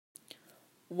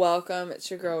Welcome,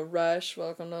 it's your girl Rush.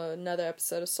 Welcome to another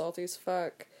episode of Salty as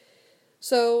Fuck.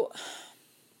 So,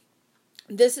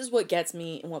 this is what gets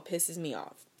me and what pisses me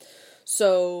off.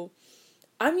 So,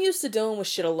 I'm used to dealing with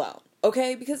shit alone,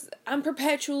 okay? Because I'm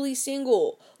perpetually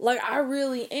single. Like, I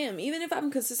really am. Even if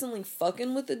I'm consistently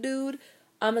fucking with a dude,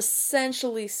 I'm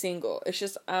essentially single. It's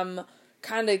just, I'm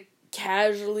kind of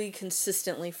casually,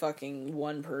 consistently fucking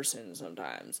one person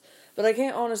sometimes. But I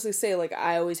can't honestly say, like,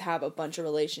 I always have a bunch of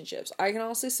relationships. I can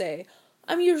honestly say,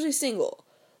 I'm usually single.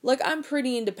 Like, I'm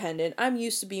pretty independent. I'm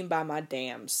used to being by my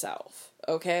damn self,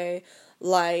 okay?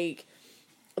 Like,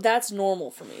 that's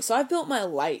normal for me. So I've built my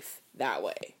life that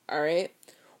way, alright?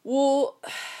 Well,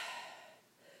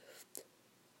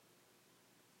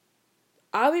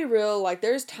 I'll be real, like,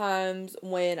 there's times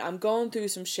when I'm going through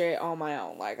some shit on my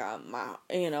own. Like, I'm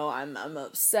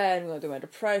upset, I'm going through my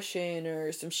depression,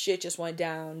 or some shit just went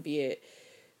down, be it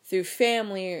through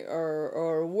family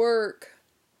or work.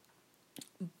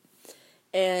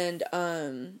 And,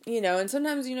 and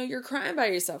sometimes, you're crying by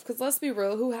yourself. Because let's be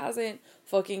real, who hasn't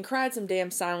fucking cried some damn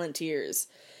silent tears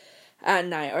at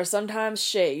night? Or sometimes,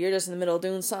 shit, you're just in the middle of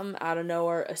doing something, out of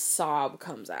nowhere, a sob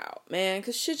comes out. Man,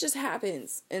 because shit just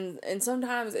happens. And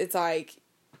sometimes it's like,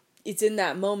 it's in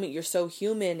that moment you're so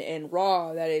human and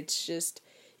raw that it's just,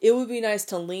 it would be nice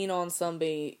to lean on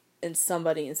somebody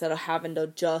instead of having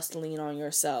to just lean on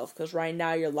yourself. Because right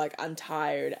now you're like, I'm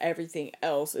tired. Everything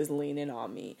else is leaning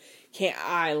on me. Can't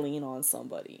I lean on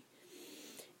somebody?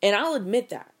 And I'll admit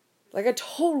that. Like, I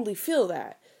totally feel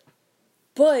that.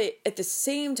 But at the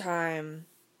same time,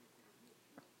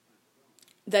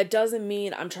 that doesn't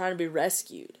mean I'm trying to be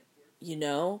rescued,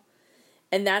 And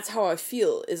that's how I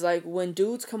feel, is like when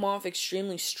dudes come off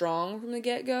extremely strong from the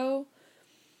get-go,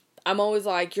 I'm always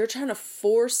like, you're trying to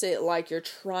force it like you're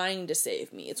trying to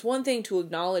save me. It's one thing to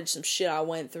acknowledge some shit I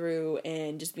went through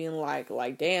and just being like,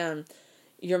 damn,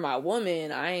 you're my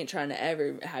woman. I ain't trying to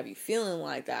ever have you feeling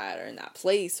like that or in that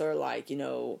place or like,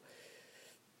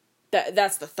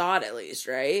 that's the thought at least,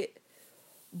 right?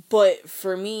 But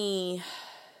for me,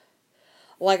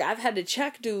 like, I've had to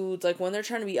check dudes, like, when they're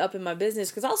trying to be up in my business,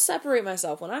 because I'll separate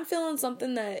myself. When I'm feeling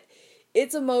something that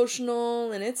it's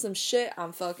emotional and it's some shit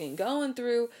I'm fucking going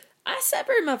through, I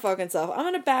separate my fucking self. I'm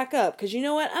going to back up, because you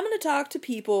know what? I'm going to talk to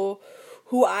people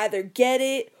who either get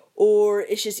it or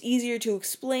it's just easier to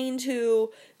explain to,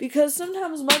 because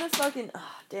sometimes motherfucking,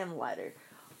 damn lighter.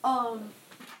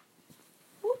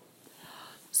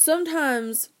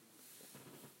 Sometimes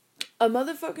a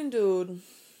motherfucking dude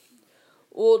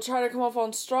will try to come off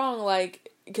on strong,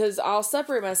 like, because I'll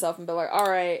separate myself and be like,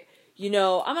 alright, I'm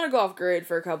gonna go off grid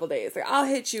for a couple days. Like, I'll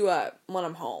hit you up when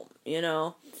I'm home,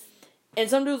 And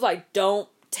some dudes, like, don't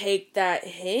take that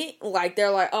hint. Like, they're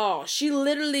like, oh, she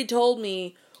literally told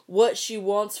me what she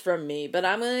wants from me, but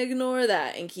I'm gonna ignore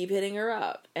that and keep hitting her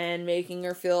up and making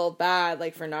her feel bad,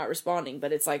 like, for not responding.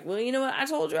 But it's like, well, you know what? I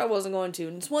told you I wasn't going to.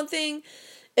 And it's one thing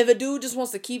if a dude just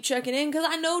wants to keep checking in, because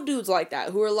I know dudes like that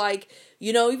who are like,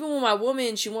 even when my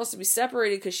woman, she wants to be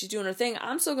separated because she's doing her thing,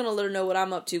 I'm still going to let her know what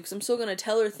I'm up to, because I'm still going to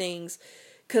tell her things,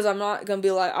 because I'm not going to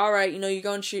be like, alright, you're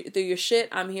going through your shit,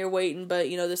 I'm here waiting, but,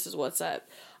 this is what's up.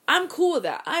 I'm cool with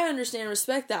that. I understand and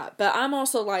respect that, but I'm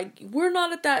also like, we're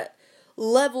not at that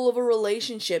level of a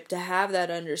relationship to have that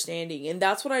understanding, and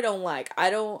that's what I don't like. I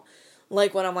don't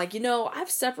like when I'm like,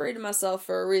 I've separated myself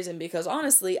for a reason, because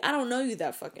honestly, I don't know you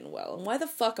that fucking well. And why the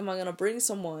fuck am I gonna bring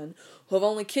someone who I've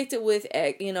only kicked it with,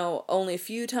 only a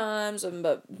few times,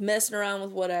 but messing around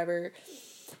with whatever,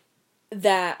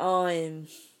 that, all of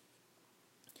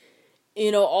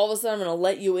a sudden I'm gonna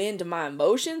let you into my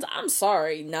emotions? I'm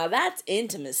sorry. Now that's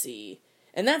intimacy.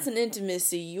 And that's an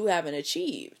intimacy you haven't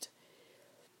achieved.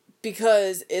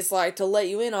 Because it's like, to let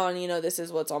you in on, this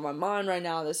is what's on my mind right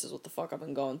now, this is what the fuck I've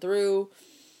been going through.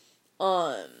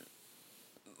 For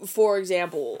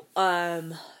example,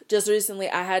 just recently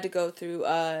I had to go through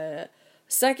a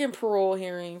second parole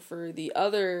hearing for the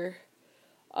other,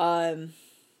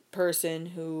 person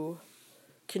who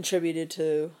contributed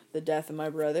to the death of my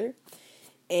brother.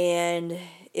 And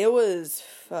it was,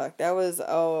 I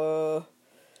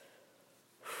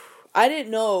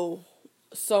didn't know.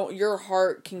 So your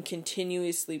heart can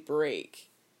continuously break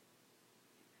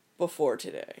before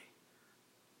today.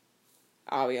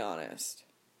 I'll be honest.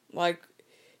 Like,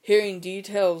 hearing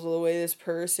details of the way this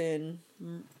person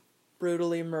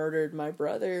brutally murdered my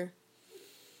brother.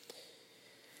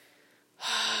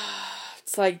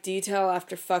 It's like detail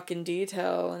after fucking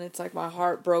detail. And it's like my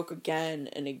heart broke again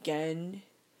and again.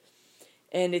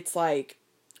 And it's like,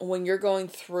 when you're going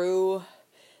through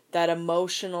that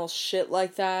emotional shit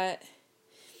like that,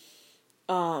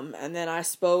 And then I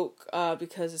spoke,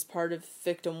 because as part of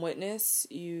victim witness,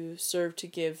 you serve to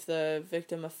give the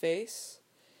victim a face.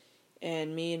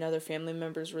 And me and other family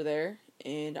members were there,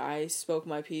 and I spoke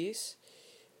my piece.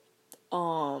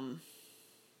 And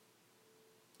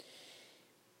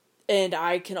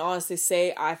I can honestly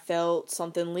say I felt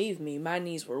something leave me. My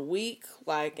knees were weak,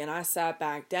 and I sat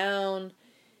back down,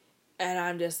 and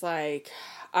I'm just like,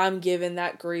 I'm giving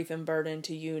that grief and burden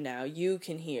to you now. You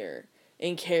can hear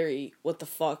and carry what the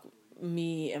fuck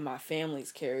me and my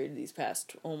family's carried these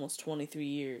past almost 23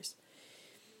 years.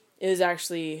 It was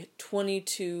actually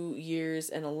 22 years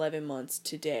and 11 months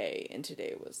today, and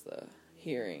today was the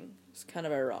hearing. It's kind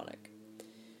of ironic.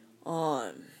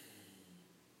 But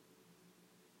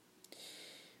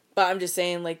I'm just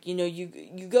saying,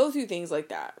 you go through things like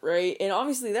that, right? And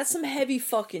obviously that's some heavy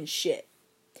fucking shit.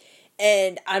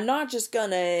 And I'm not just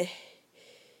gonna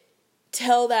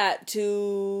tell that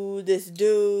to this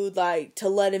dude, to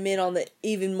let him in on the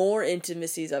even more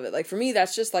intimacies of it. For me,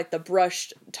 that's just, the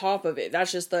brushed top of it.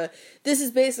 That's just this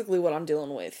is basically what I'm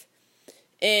dealing with.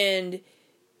 And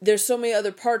there's so many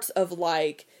other parts of,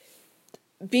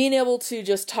 being able to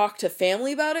just talk to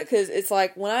family about it, because it's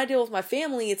when I deal with my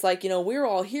family, it's we're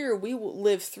all here, we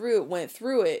lived through it, went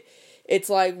through it. It's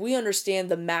we understand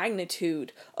the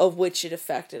magnitude of which it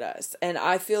affected us. And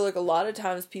I feel like a lot of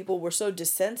times people were so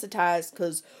desensitized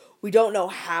because we don't know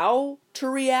how to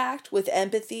react with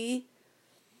empathy.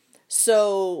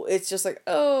 So it's just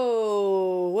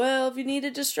oh, well, if you need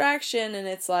a distraction, and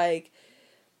it's I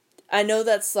know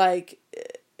that's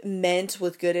meant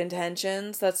with good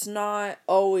intentions. That's not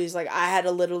always I had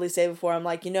to literally say before, I'm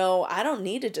I don't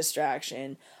need a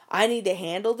distraction. I need to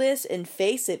handle this and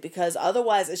face it, because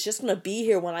otherwise it's just going to be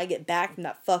here when I get back from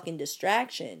that fucking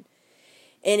distraction.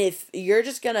 And if you're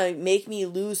just going to make me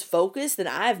lose focus, then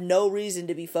I have no reason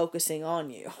to be focusing on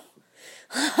you.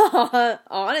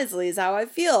 Honestly, is how I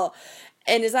feel.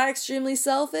 And is that extremely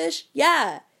selfish?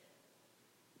 Yeah.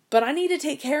 But I need to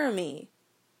take care of me.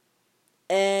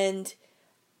 And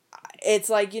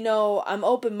it's I'm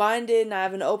open-minded and I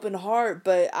have an open heart,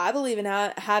 but I believe in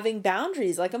having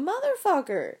boundaries like a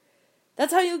motherfucker.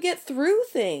 That's how you get through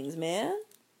things, man.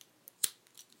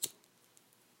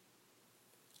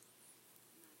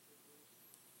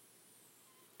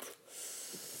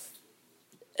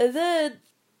 And then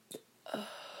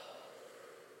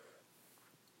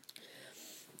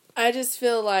I just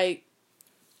feel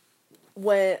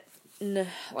when,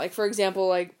 for example,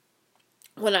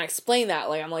 when I explain that,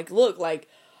 I'm look,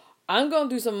 I'm going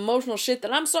through some emotional shit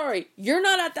that I'm sorry, you're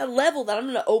not at that level that I'm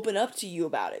going to open up to you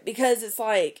about it. Because it's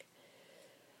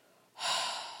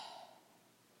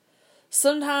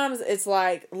sometimes it's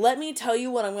let me tell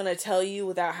you what I'm going to tell you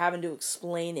without having to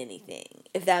explain anything,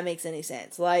 if that makes any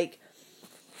sense.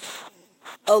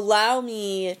 Allow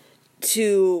me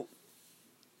to,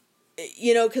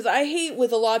 because I hate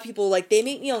with a lot of people, they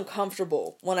make me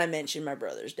uncomfortable when I mention my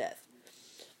brother's death.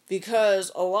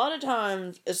 Because a lot of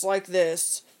times it's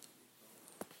this,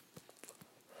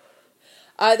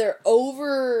 either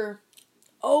over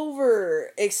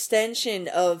extension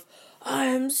of,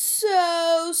 I'm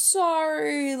so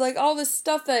sorry, all this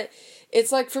stuff that,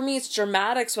 it's for me, it's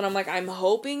dramatics when I'm I'm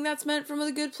hoping that's meant from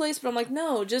a good place, but I'm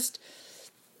no, just,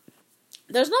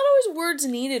 there's not always words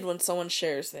needed when someone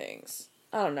shares things.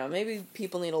 I don't know, maybe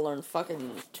people need to learn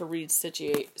to read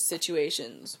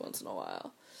situations once in a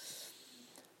while.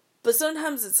 But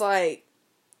sometimes it's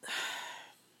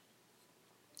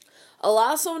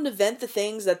allow someone to vent the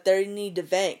things that they need to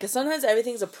vent. Because sometimes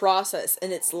everything's a process.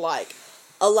 And it's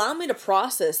allow me to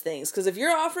process things. Because if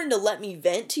you're offering to let me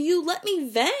vent to you, let me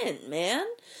vent, man.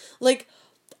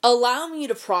 Allow me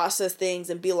to process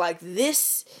things and be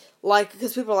this.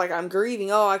 Because people are I'm grieving.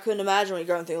 Oh, I couldn't imagine what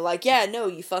you're going through. Yeah, no,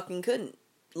 you fucking couldn't.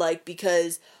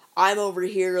 Because I'm over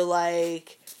here,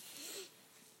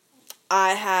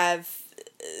 I have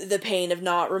the pain of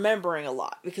not remembering a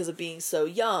lot because of being so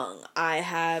young. I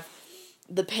have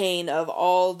the pain of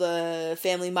all the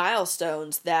family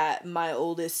milestones that my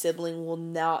oldest sibling will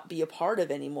not be a part of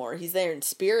anymore. He's there in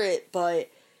spirit, but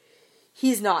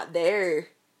he's not there,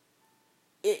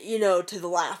 to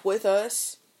laugh with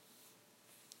us.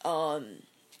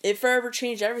 It forever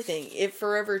changed everything. It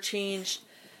forever changed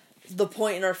the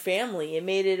point in our family. It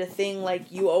made it a thing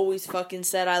you always fucking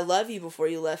said I love you before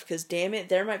you left, because damn it,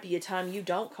 there might be a time you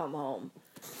don't come home.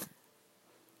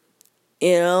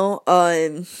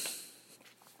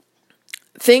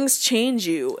 Things change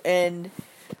you, and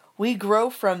we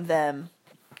grow from them,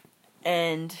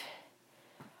 and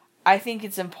I think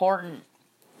it's important,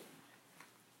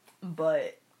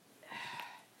 but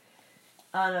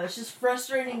I don't know, it's just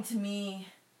frustrating to me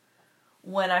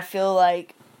when I feel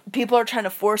people are trying to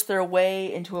force their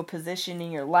way into a position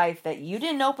in your life that you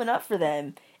didn't open up for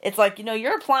them. It's like,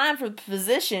 you're applying for the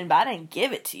position, but I didn't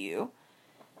give it to you.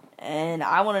 And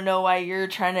I want to know why you're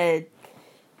trying to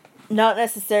not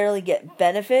necessarily get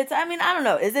benefits. I mean, I don't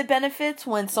know. Is it benefits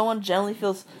when someone generally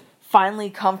feels finally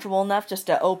comfortable enough just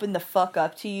to open the fuck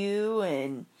up to you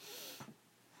and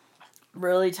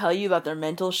really tell you about their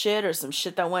mental shit or some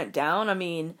shit that went down? I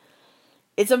mean,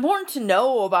 it's important to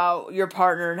know about your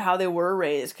partner and how they were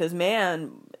raised, because,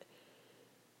 man,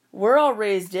 we're all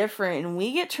raised different, and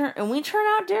we turn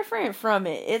out different from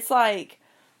it. It's like,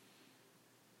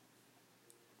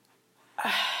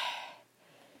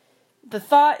 the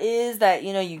thought is that,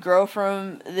 you grow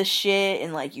from this shit,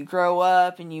 and, like, you grow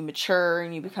up, and you mature,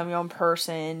 and you become your own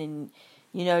person, and,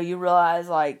 you realize,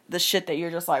 like, the shit that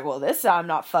you're just like, well, this I'm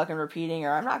not fucking repeating,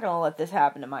 or I'm not gonna let this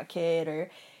happen to my kid, or,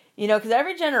 because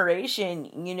every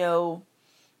generation,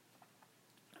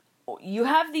 you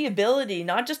have the ability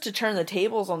not just to turn the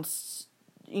tables on,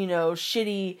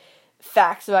 shitty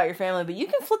facts about your family, but you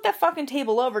can flip that fucking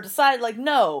table over, decide, like,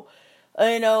 no,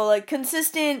 like,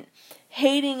 consistent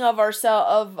hating of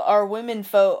our women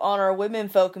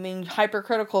folk, and being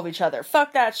hypercritical of each other.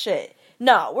 Fuck that shit.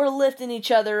 No, we're lifting each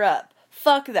other up.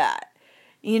 Fuck that.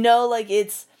 Like,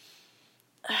 it's...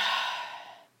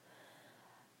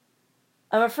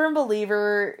 I'm a firm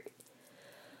believer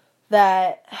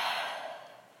that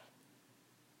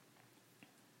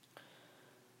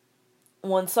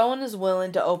when someone is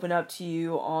willing to open up to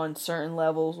you on certain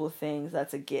levels with things,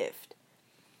 that's a gift.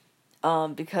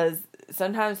 Because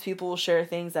sometimes people will share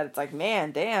things that it's like,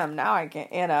 man, damn, now I can,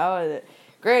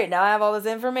 great, now I have all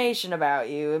this information about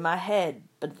you in my head.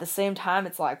 But at the same time,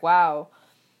 it's like, wow,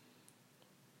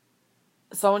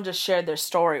 someone just shared their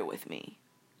story with me.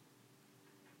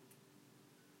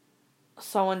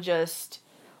 Someone just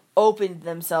opened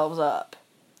themselves up,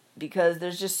 because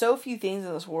there's just so few things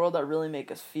in this world that really make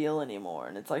us feel anymore,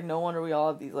 and it's like, no wonder we all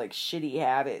have these, like, shitty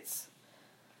habits.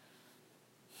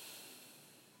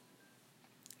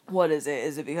 What is it?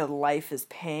 Is it because life is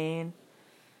pain,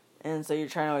 and so you're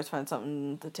trying to always find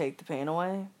something to take the pain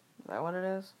away? Is that what it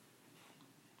is?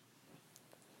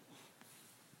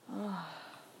 I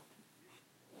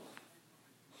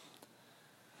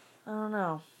don't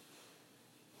know.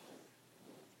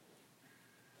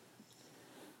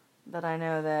 But I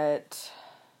know that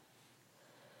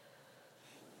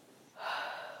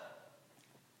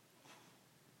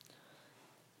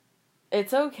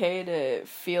it's okay to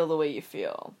feel the way you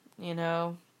feel,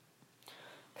 Because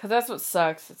that's what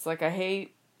sucks. It's like, I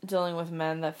hate dealing with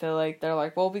men that feel like they're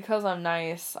like, well, because I'm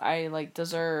nice, I, like,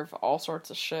 deserve all sorts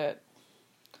of shit.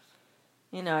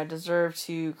 I deserve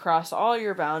to cross all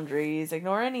your boundaries,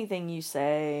 ignore anything you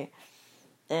say,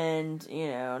 and,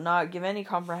 not give any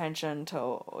comprehension to,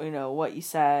 what you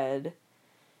said,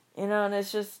 and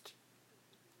it's just,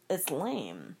 it's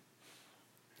lame.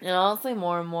 And honestly,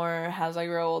 more and more, as I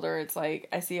grow older, it's like,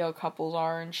 I see how couples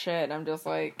are and shit, and I'm just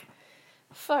like,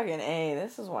 fucking A,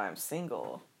 this is why I'm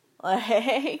single.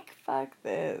 Like, fuck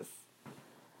this.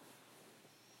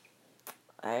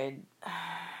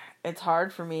 It's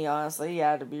hard for me, honestly,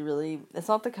 to be really, it's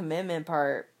not the commitment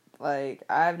part. Like,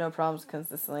 I have no problems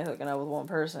consistently hooking up with one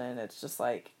person. It's just,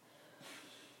 like,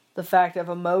 the fact of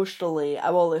emotionally,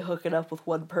 I'm only hooking up with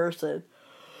one person.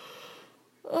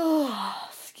 Oh,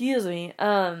 excuse me.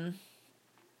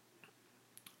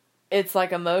 It's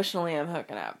like, emotionally, I'm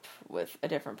hooking up with a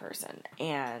different person.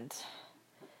 And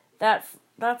that's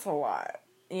a lot.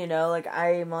 Like,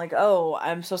 I'm like, oh,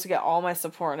 I'm supposed to get all my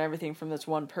support and everything from this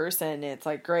one person. And it's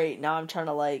like, great, now I'm trying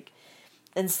to, like,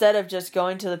 instead of just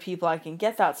going to the people I can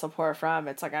get that support from,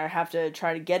 it's like, I have to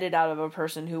try to get it out of a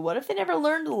person who, what if they never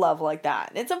learned to love like that?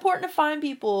 And it's important to find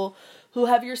people who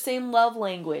have your same love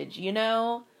language,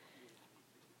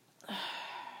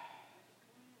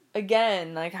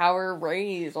 Again, like, how we're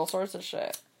raised, all sorts of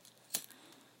shit.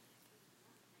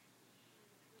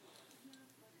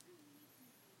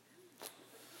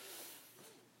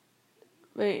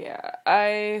 But yeah,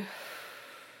 I'm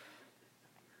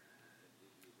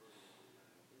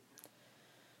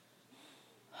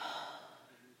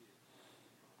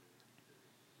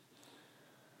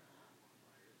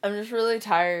just really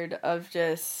tired of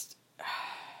just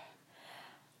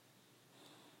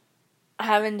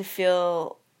having to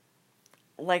feel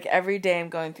like every day I'm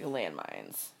going through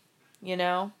landmines,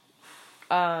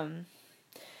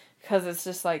 because it's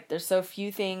just like, there's so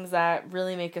few things that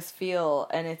really make us feel,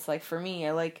 and it's like, for me,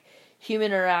 I like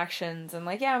human interactions, and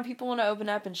like, yeah, when people want to open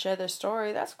up and share their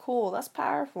story, that's cool, that's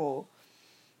powerful.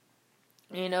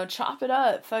 Chop it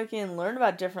up, fucking learn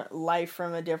about different life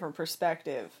from a different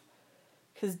perspective.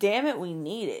 Because damn it, we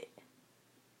need it.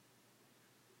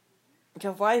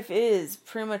 Because life is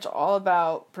pretty much all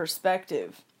about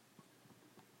perspective.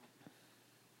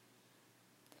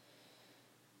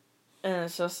 And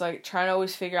it's just like trying to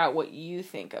always figure out what you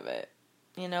think of it.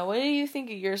 You know, what do you think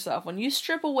of yourself? When you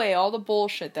strip away all the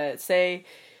bullshit that, say,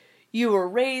 you were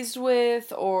raised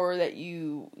with, or that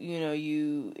you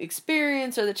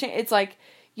experience, or it's like,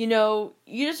 you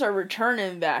just are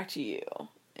returning back to you.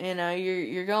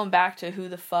 You're going back to who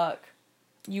the fuck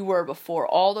you were before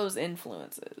all those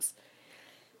influences.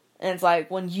 And it's like,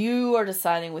 when you are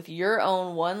deciding with your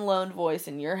own one lone voice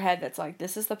in your head that's like,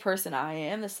 this is the person I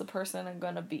am, this is the person I'm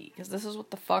gonna be, because this is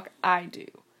what the fuck I do.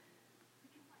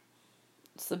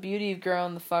 It's the beauty of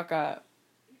growing the fuck up.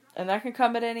 And that can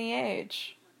come at any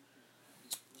age.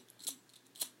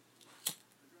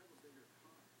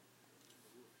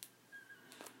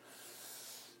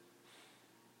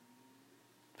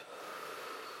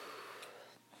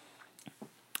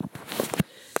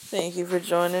 Thank you for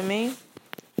joining me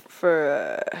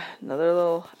for another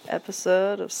little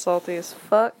episode of Salty as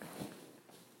Fuck.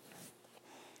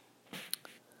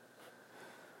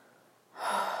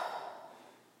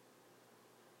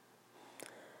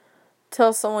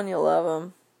 Tell someone you love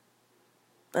them.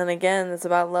 And again, it's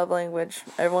about love language.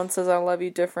 Everyone says I love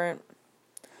you different.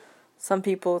 Some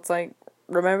people, it's like,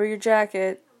 remember your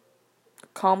jacket.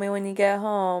 Call me when you get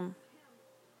home.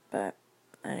 But,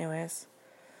 anyways.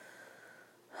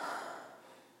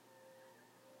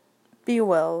 Be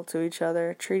well to each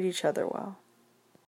other. Treat each other well.